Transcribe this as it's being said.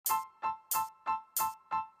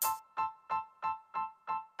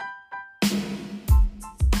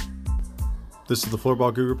This is the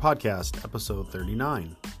Floorball Guru Podcast, episode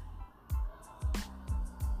 39.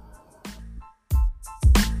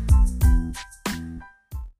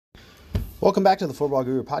 Welcome back to the Floorball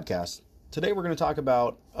Guru Podcast. Today we're going to talk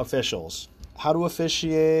about officials. How to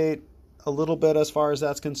officiate, a little bit as far as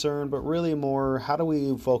that's concerned, but really more, how do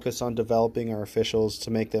we focus on developing our officials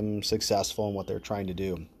to make them successful in what they're trying to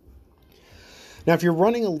do? Now, if you're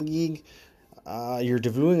running a league, you're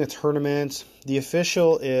doing a tournament, the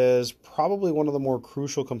official is probably one of the more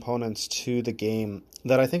crucial components to the game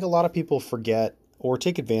that I think a lot of people forget or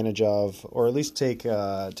take advantage of, or at least take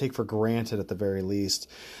for granted at the very least,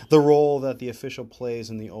 the role that the official plays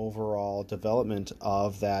in the overall development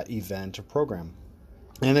of that event or program.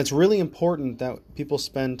 And it's really important that people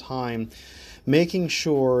spend time making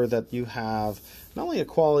sure that you have not only a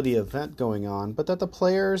quality event going on, but that the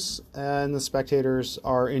players and the spectators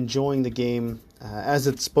are enjoying the game as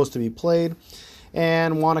it's supposed to be played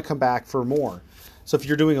and want to come back for more. So if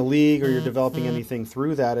you're doing a league or you're developing anything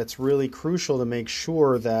through that, it's really crucial to make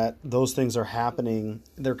sure that those things are happening,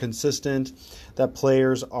 they're consistent, that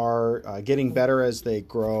players are getting better as they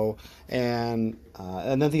grow, and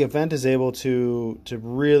that the event is able to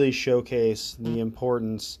really showcase the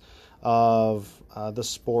importance of the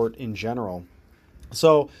sport in general.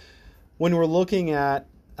 So when we're looking at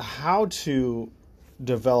how to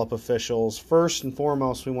develop officials, first and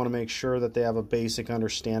foremost, we want to make sure that they have a basic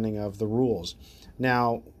understanding of the rules.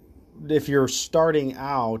 Now, if you're starting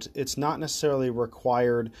out, it's not necessarily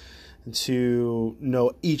required to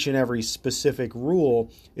know each and every specific rule.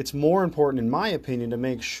 It's more important, in my opinion, to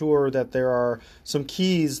make sure that there are some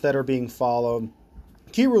keys that are being followed,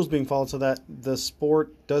 key rules being followed, so that the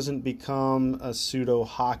sport doesn't become a pseudo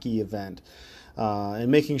hockey event. And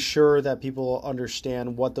making sure that people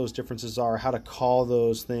understand what those differences are, how to call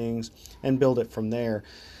those things, and build it from there.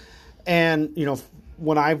 And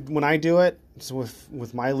when I do it, so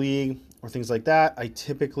with my league or things like that, I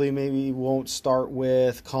typically maybe won't start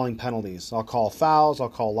with calling penalties. I'll call fouls. I'll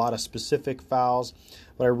call a lot of specific fouls,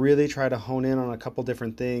 but I really try to hone in on a couple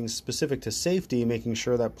different things specific to safety, making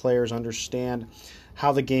sure that players understand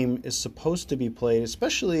how the game is supposed to be played,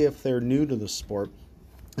 especially if they're new to the sport.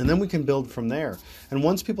 And then we can build from there. And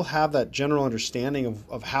once people have that general understanding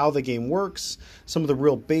of how the game works, some of the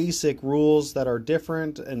real basic rules that are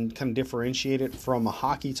different and kind of differentiate it from a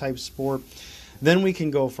hockey type sport, then we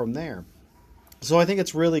can go from there. So I think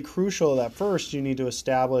it's really crucial that first you need to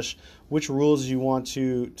establish which rules you want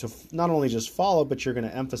to not only just follow, but you're going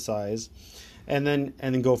to emphasize, and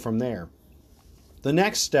then go from there. The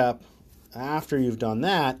next step after you've done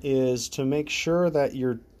that is to make sure that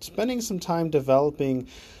you're spending some time developing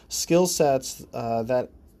skill sets that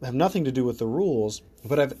have nothing to do with the rules,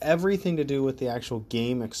 but have everything to do with the actual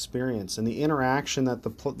game experience and the interaction that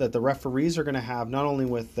the referees are going to have, not only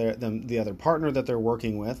with the other partner that they're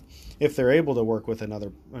working with, if they're able to work with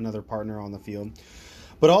another partner on the field,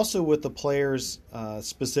 but also with the players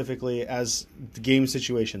specifically as the game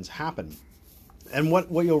situations happen. And what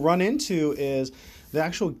you'll run into is the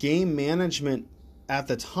actual game management at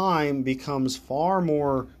the time becomes far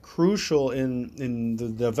more crucial in the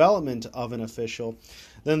development of an official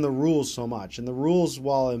than the rules so much. And the rules,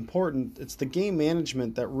 while important, it's the game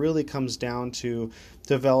management that really comes down to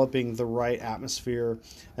developing the right atmosphere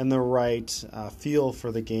and the right feel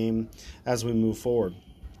for the game as we move forward.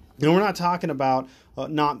 We're not talking about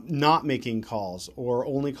not making calls or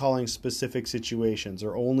only calling specific situations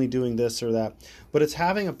or only doing this or that, but it's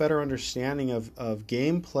having a better understanding of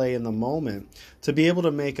gameplay in the moment to be able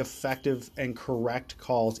to make effective and correct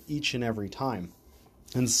calls each and every time.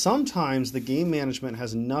 And sometimes the game management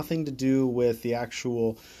has nothing to do with the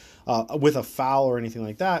actual, with a foul or anything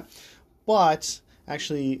like that, but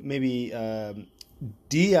actually maybe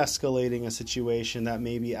de-escalating a situation that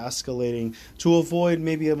may be escalating to avoid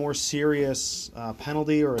maybe a more serious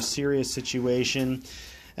penalty or a serious situation,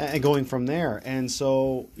 and going from there. And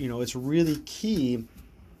so, it's really key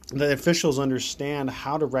that officials understand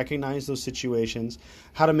how to recognize those situations,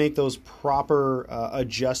 how to make those proper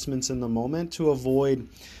adjustments in the moment to avoid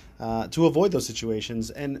those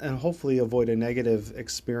situations and hopefully avoid a negative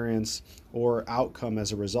experience or outcome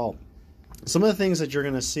as a result. Some of the things that you're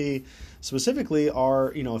going to see specifically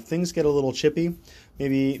are, if things get a little chippy,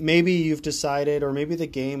 maybe you've decided, or maybe the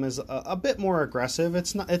game is a bit more aggressive.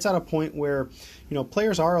 It's at a point where,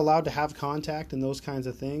 players are allowed to have contact and those kinds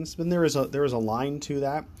of things. And there is a line to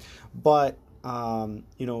that, but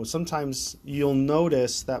sometimes you'll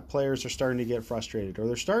notice that players are starting to get frustrated, or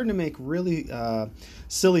they're starting to make really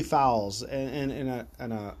silly fouls, and a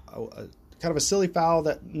kind of a silly foul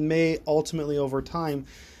that may ultimately over time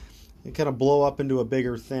kind of blow up into a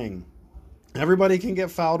bigger thing. Everybody can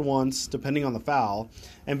get fouled once, depending on the foul,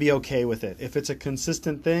 and be okay with it. If it's a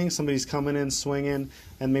consistent thing, somebody's coming in swinging,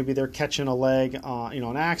 and maybe they're catching a leg,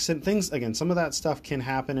 an accident. Things again, some of that stuff can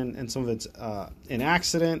happen, and some of it's an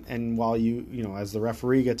accident. And while as the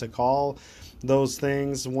referee, get to call those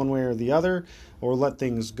things one way or the other, or let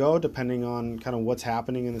things go, depending on kind of what's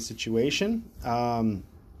happening in the situation,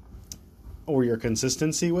 or your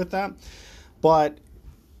consistency with that. But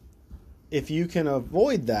if you can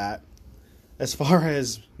avoid that, as far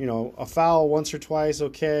as, a foul once or twice,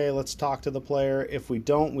 okay, let's talk to the player. If we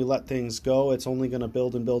don't, we let things go. It's only going to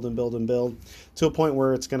build and build and build and build to a point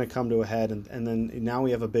where it's going to come to a head. And then now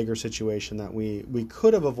we have a bigger situation that we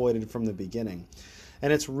could have avoided from the beginning.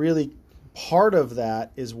 And it's really part of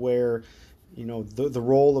that is where, the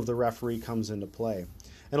role of the referee comes into play.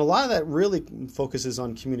 And a lot of that really focuses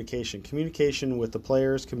on communication with the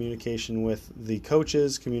players, communication with the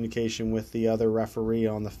coaches, communication with the other referee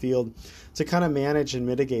on the field to kind of manage and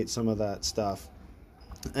mitigate some of that stuff.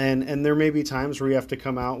 And there may be times where you have to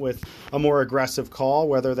come out with a more aggressive call,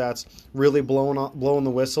 whether that's really blowing the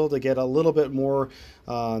whistle to get a little bit more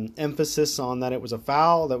emphasis on that it was a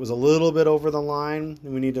foul, that was a little bit over the line,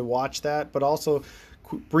 and we need to watch that, but also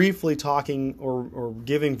briefly talking or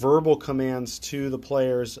giving verbal commands to the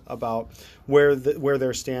players about where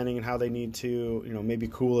they're standing and how they need to, maybe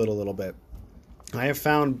cool it a little bit. I have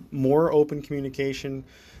found more open communication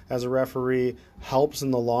as a referee helps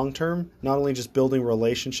in the long term, not only just building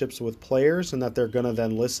relationships with players and that they're going to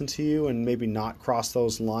then listen to you and maybe not cross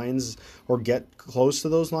those lines or get close to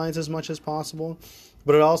those lines as much as possible,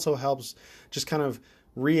 but it also helps just kind of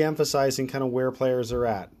re-emphasizing kind of where players are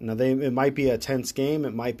at. Now, it might be a tense game.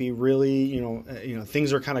 It might be really,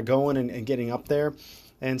 things are kind of going and getting up there.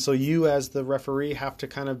 And so you as the referee have to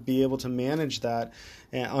kind of be able to manage that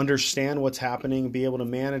and understand what's happening, be able to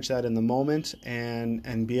manage that in the moment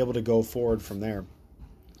and be able to go forward from there.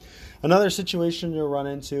 Another situation you'll run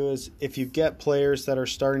into is if you get players that are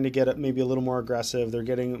starting to get maybe a little more aggressive, they're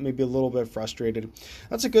getting maybe a little bit frustrated.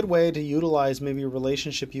 That's a good way to utilize maybe a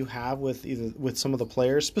relationship you have with some of the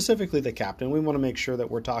players, specifically the captain. We want to make sure that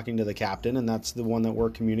we're talking to the captain, and that's the one that we're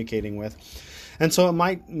communicating with. And so it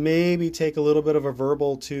might maybe take a little bit of a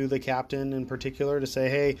verbal to the captain in particular to say,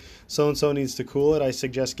 hey, so-and-so needs to cool it. I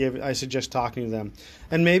suggest talking to them.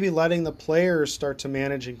 And maybe letting the players start to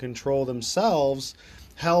manage and control themselves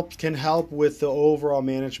can help with the overall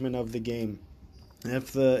management of the game.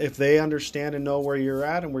 If they understand and know where you're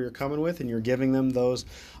at and where you're coming with, and you're giving them those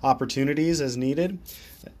opportunities as needed,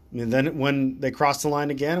 and then when they cross the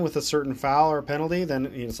line again with a certain foul or penalty, then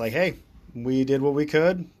it's like, hey, we did what we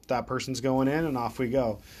could. That person's going in, and off we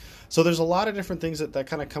go. So there's a lot of different things that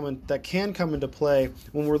can come into play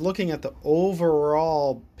when we're looking at the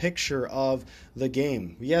overall picture of the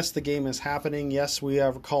game. Yes, the game is happening. Yes, we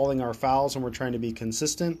are calling our fouls, and we're trying to be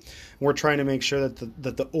consistent. We're trying to make sure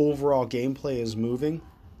that the overall gameplay is moving.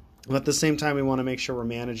 But at the same time, we want to make sure we're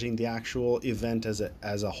managing the actual event as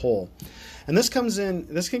a whole. And this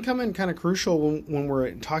can come in kind of crucial when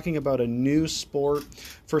we're talking about a new sport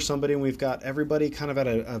for somebody, and we've got everybody kind of at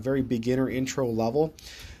a very beginner intro level.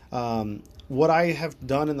 What I have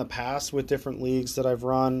done in the past with different leagues that I've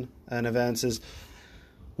run and events is,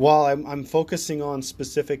 while I'm focusing on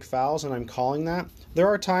specific fouls and I'm calling that, there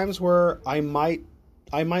are times where I might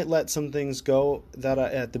let some things go that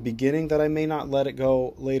at the beginning that I may not let it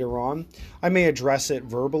go later on. I may address it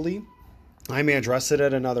verbally. I may address it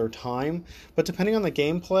at another time. But depending on the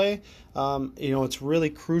gameplay, it's really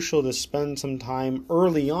crucial to spend some time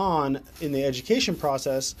early on in the education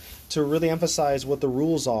process to really emphasize what the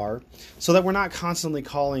rules are so that we're not constantly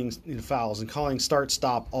calling fouls and calling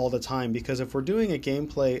start-stop all the time. Because if we're doing a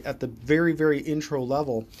gameplay at the very, very intro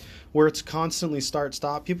level where it's constantly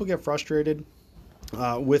start-stop, people get frustrated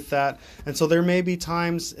with that. And so there may be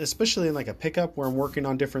times, especially in like a pickup where I'm working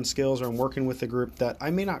on different skills or I'm working with a group, that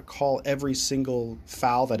I may not call every single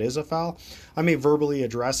foul that is a foul. I may verbally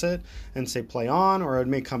address it and say play on, or I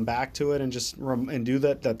may come back to it and just do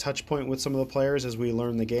that touch point with some of the players as we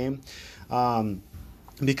learn the game.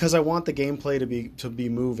 Because I want the gameplay to be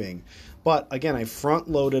moving. But again, I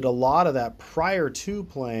front-loaded a lot of that prior to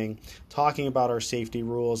playing, talking about our safety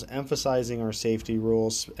rules, emphasizing our safety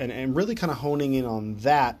rules, and really kind of honing in on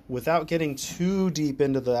that without getting too deep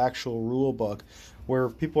into the actual rule book, where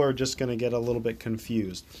people are just going to get a little bit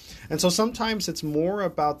confused. And so sometimes it's more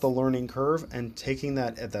about the learning curve and taking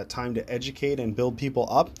that time to educate and build people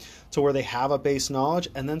up to where they have a base knowledge,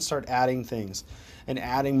 and then start adding things and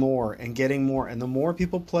adding more and getting more. And the more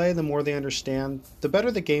people play, the more they understand, the better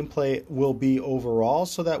the gameplay will be overall,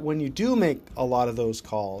 so that when you do make a lot of those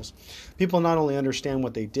calls, people not only understand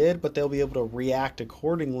what they did, but they'll be able to react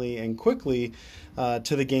accordingly and quickly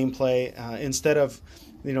to the gameplay, instead of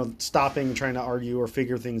stopping and trying to argue or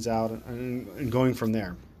figure things out and going from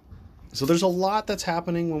there. So there's a lot that's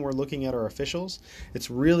happening when we're looking at our officials.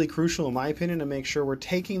 It's really crucial, in my opinion, to make sure we're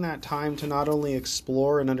taking that time to not only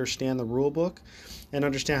explore and understand the rule book and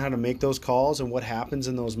understand how to make those calls and what happens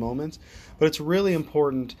in those moments, but it's really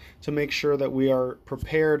important to make sure that we are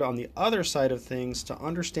prepared on the other side of things to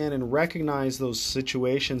understand and recognize those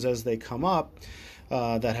situations as they come up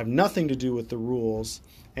that have nothing to do with the rules,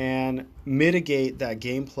 and mitigate that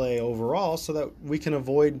gameplay overall so that we can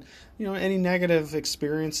avoid any negative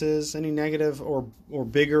experiences, any negative or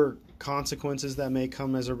bigger consequences that may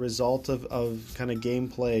come as a result of kind of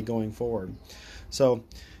gameplay going forward. So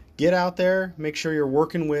get out there, make sure you're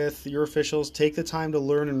working with your officials, take the time to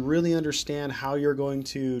learn and really understand how you're going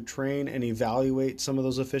to train and evaluate some of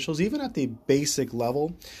those officials, even at the basic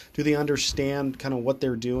level. Do they understand kind of what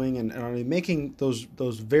they're doing, and are they making those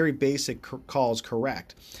very basic calls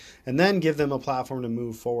correct? And then give them a platform to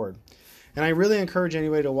move forward. And I really encourage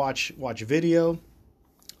anybody to watch video,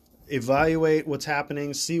 evaluate what's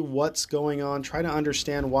happening, see what's going on, try to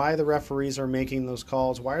understand why the referees are making those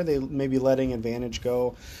calls, why are they maybe letting advantage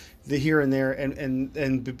go the here and there,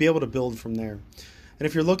 and be able to build from there. And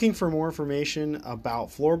if you're looking for more information about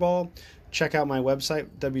floorball, check out my website,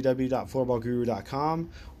 www.floorballguru.com,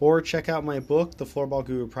 or check out my book, The Floorball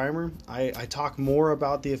Guru Primer. I talk more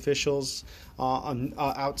about the officials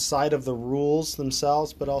outside of the rules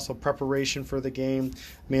themselves, but also preparation for the game,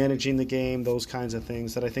 managing the game, those kinds of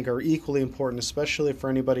things that I think are equally important, especially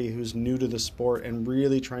for anybody who's new to the sport and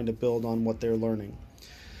really trying to build on what they're learning.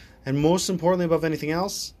 And most importantly, above anything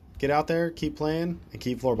else, get out there, keep playing, and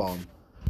keep floorballing.